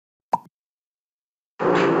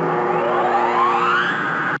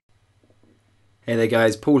Hey there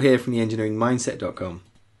guys, Paul here from theengineeringmindset.com.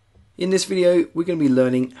 In this video, we're going to be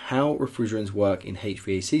learning how refrigerants work in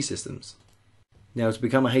HVAC systems. Now, to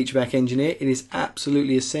become a HVAC engineer, it is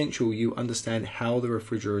absolutely essential you understand how the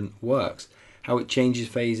refrigerant works, how it changes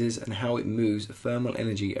phases, and how it moves thermal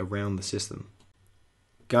energy around the system.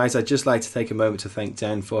 Guys, I'd just like to take a moment to thank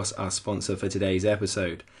Danfoss, our sponsor for today's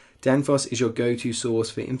episode. Danfoss is your go-to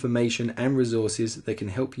source for information and resources that can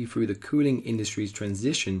help you through the cooling industry's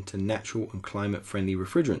transition to natural and climate-friendly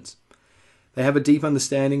refrigerants. They have a deep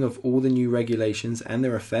understanding of all the new regulations and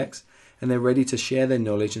their effects, and they're ready to share their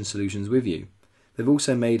knowledge and solutions with you. They've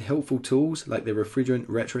also made helpful tools like the Refrigerant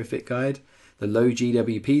Retrofit Guide, the Low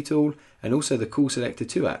GWP tool, and also the Cool Selector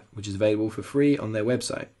 2 app, which is available for free on their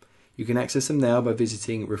website. You can access them now by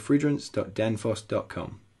visiting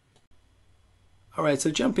refrigerants.danfoss.com. Alright,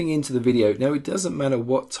 so jumping into the video, now it doesn't matter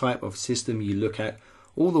what type of system you look at,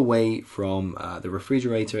 all the way from the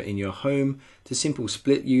refrigerator in your home to simple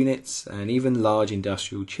split units and even large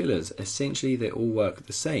industrial chillers, essentially they all work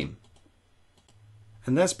the same.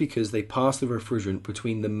 And that's because they pass the refrigerant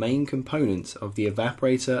between the main components of the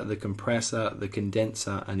evaporator, the compressor, the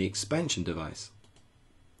condenser and the expansion device.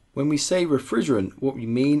 When we say refrigerant, what we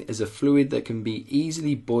mean is a fluid that can be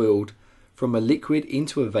easily boiled from a liquid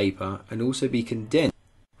into a vapor and also be condensed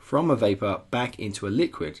from a vapor back into a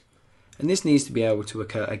liquid. And this needs to be able to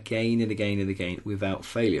occur again and again and again without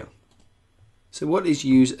failure. So what is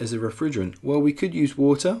used as a refrigerant? Well, we could use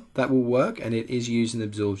water, that will work, and it is used in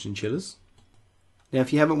absorption chillers. Now,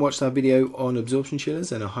 if you haven't watched our video on absorption chillers,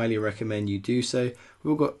 then I highly recommend you do so.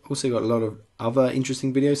 We've also got a lot of other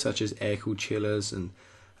interesting videos such as air-cooled chillers and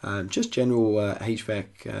just general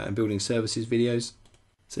HVAC and building services videos.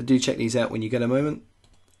 So do check these out when you get a moment.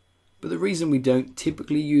 But the reason we don't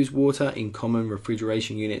typically use water in common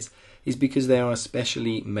refrigeration units is because they are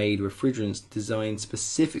specially made refrigerants designed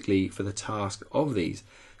specifically for the task of these,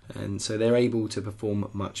 and so they're able to perform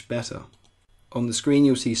much better. On the screen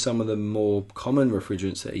you'll see some of the more common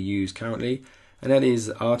refrigerants that are used currently, and that is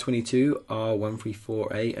R22,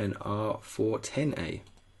 R134A and R410A.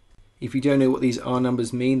 If you don't know what these R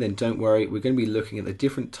numbers mean, then don't worry, we're going to be looking at the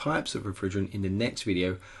different types of refrigerant in the next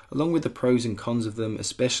video, along with the pros and cons of them,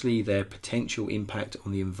 especially their potential impact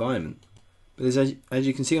on the environment. But as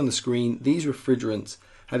you can see on the screen, these refrigerants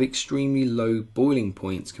have extremely low boiling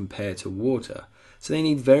points compared to water, so they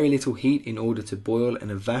need very little heat in order to boil and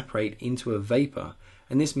evaporate into a vapor,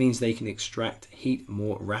 and this means they can extract heat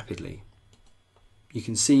more rapidly. You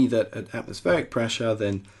can see that at atmospheric pressure,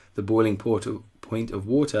 then the boiling point of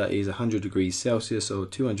water is 100 degrees Celsius or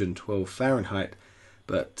 212 Fahrenheit,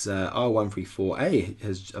 but R134A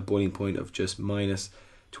has a boiling point of just minus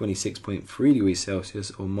 26.3 degrees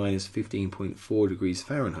Celsius or minus 15.4 degrees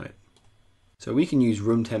Fahrenheit. So we can use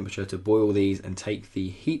room temperature to boil these and take the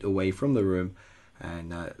heat away from the room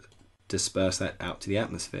and disperse that out to the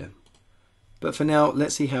atmosphere. But for now,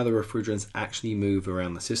 let's see how the refrigerants actually move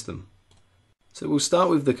around the system. So we'll start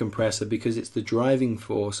with the compressor because it's the driving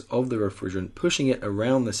force of the refrigerant pushing it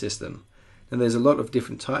around the system. Now there's a lot of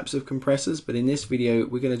different types of compressors, but in this video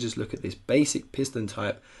we're going to just look at this basic piston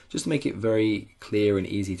type just to make it very clear and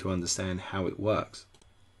easy to understand how it works.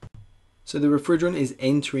 So the refrigerant is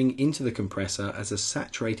entering into the compressor as a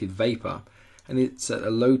saturated vapor, and it's at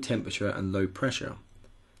a low temperature and low pressure.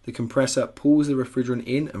 The compressor pulls the refrigerant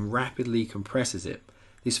in and rapidly compresses it.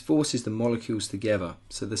 This forces the molecules together,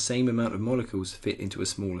 so the same amount of molecules fit into a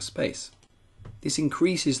smaller space. This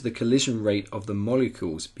increases the collision rate of the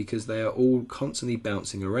molecules because they are all constantly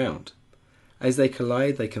bouncing around. As they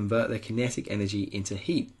collide, they convert their kinetic energy into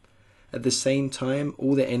heat. At the same time,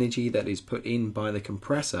 all the energy that is put in by the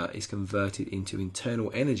compressor is converted into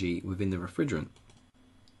internal energy within the refrigerant.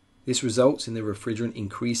 This results in the refrigerant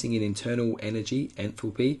increasing in internal energy,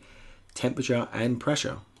 enthalpy, temperature and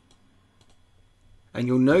pressure. And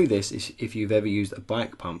you'll know this if you've ever used a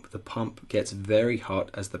bike pump. The pump gets very hot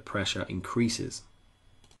as the pressure increases.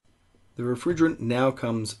 The refrigerant now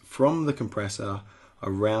comes from the compressor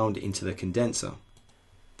around into the condenser.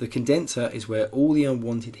 The condenser is where all the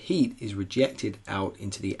unwanted heat is rejected out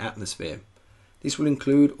into the atmosphere. This will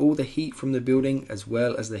include all the heat from the building as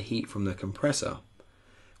well as the heat from the compressor.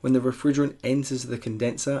 When the refrigerant enters the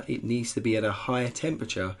condenser, it needs to be at a higher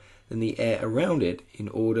temperature than the air around it in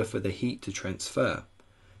order for the heat to transfer.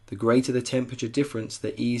 The greater the temperature difference,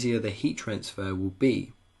 the easier the heat transfer will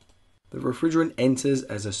be. The refrigerant enters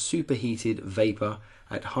as a superheated vapor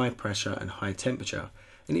at high pressure and high temperature,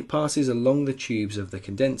 and it passes along the tubes of the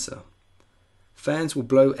condenser. Fans will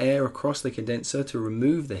blow air across the condenser to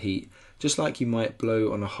remove the heat, just like you might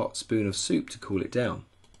blow on a hot spoon of soup to cool it down.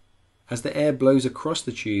 As the air blows across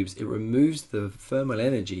the tubes, it removes the thermal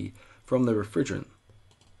energy from the refrigerant.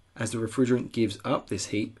 As the refrigerant gives up this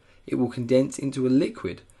heat, it will condense into a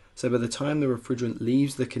liquid, so by the time the refrigerant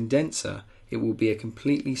leaves the condenser, it will be a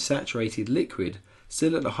completely saturated liquid,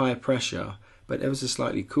 still at a higher pressure, but ever so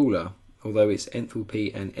slightly cooler, although its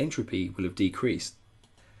enthalpy and entropy will have decreased.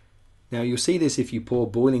 Now you'll see this if you pour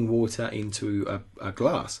boiling water into a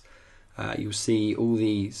glass. You'll see all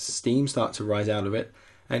the steam start to rise out of it,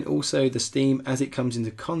 and also the steam, as it comes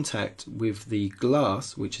into contact with the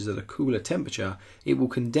glass, which is at a cooler temperature, it will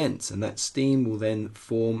condense, and that steam will then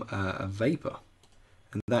form a vapor.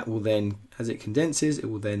 And that will then, as it condenses, it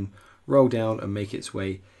will then roll down and make its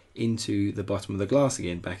way into the bottom of the glass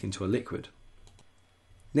again, back into a liquid.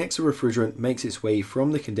 Next, the refrigerant makes its way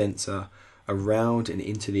from the condenser around and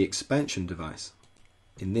into the expansion device.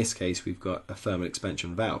 In this case, we've got a thermal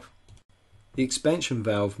expansion valve. The expansion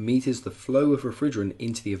valve meters the flow of refrigerant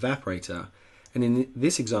into the evaporator, and in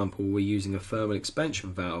this example we're using a thermal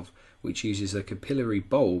expansion valve which uses a capillary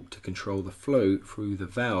bulb to control the flow through the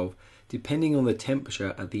valve depending on the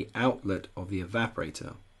temperature at the outlet of the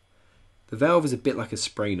evaporator. The valve is a bit like a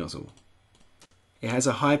spray nozzle. It has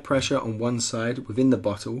a high pressure on one side within the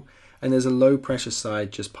bottle, and there's a low pressure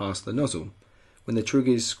side just past the nozzle. When the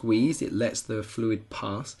trigger is squeezed, it lets the fluid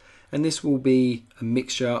pass, and this will be a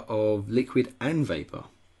mixture of liquid and vapor.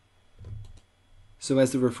 So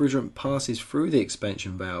as the refrigerant passes through the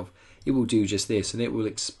expansion valve, it will do just this, and it will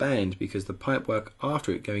expand because the pipework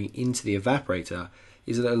after it going into the evaporator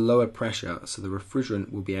is at a lower pressure, so the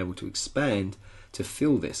refrigerant will be able to expand to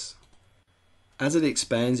fill this. As it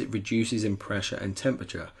expands, it reduces in pressure and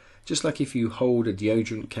temperature, just like if you hold a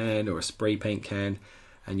deodorant can or a spray paint can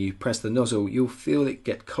and you press the nozzle, you'll feel it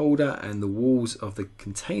get colder and the walls of the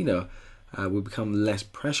container will become less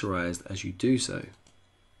pressurized as you do so.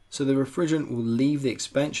 So the refrigerant will leave the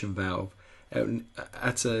expansion valve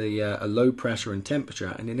at a low pressure and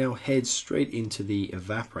temperature, and it now heads straight into the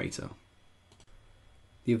evaporator.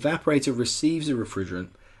 The evaporator receives the refrigerant,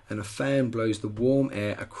 and a fan blows the warm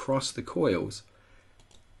air across the coils.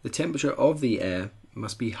 The temperature of the air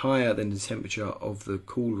must be higher than the temperature of the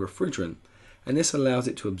cool refrigerant, and this allows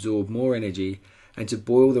it to absorb more energy and to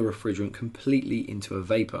boil the refrigerant completely into a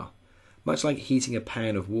vapor, much like heating a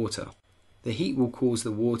pan of water. The heat will cause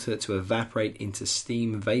the water to evaporate into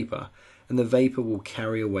steam vapor, and the vapor will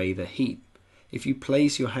carry away the heat. If you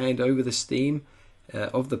place your hand over the steam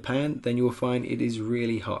of the pan, then you will find it is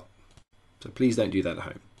really hot. So please don't do that at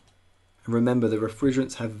home. And remember, the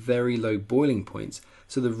refrigerants have very low boiling points,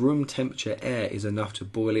 so the room temperature air is enough to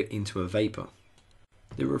boil it into a vapor.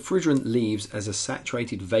 The refrigerant leaves as a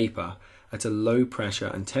saturated vapor at a low pressure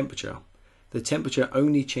and temperature. The temperature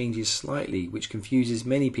only changes slightly, which confuses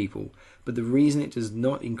many people, but the reason it does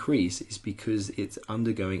not increase is because it's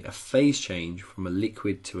undergoing a phase change from a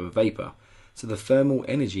liquid to a vapor. So the thermal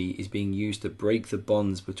energy is being used to break the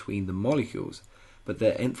bonds between the molecules, but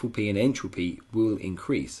their enthalpy and entropy will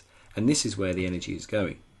increase, and this is where the energy is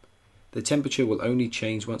going. The temperature will only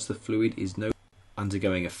change once the fluid is no longer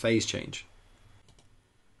undergoing a phase change.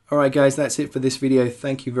 Alright guys, that's it for this video.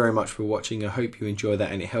 Thank you very much for watching. I hope you enjoyed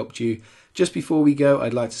that and it helped you. Just before we go,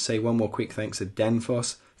 I'd like to say one more quick thanks to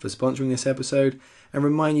Danfoss for sponsoring this episode, and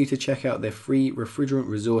remind you to check out their free refrigerant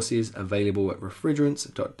resources available at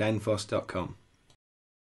refrigerants.danfoss.com.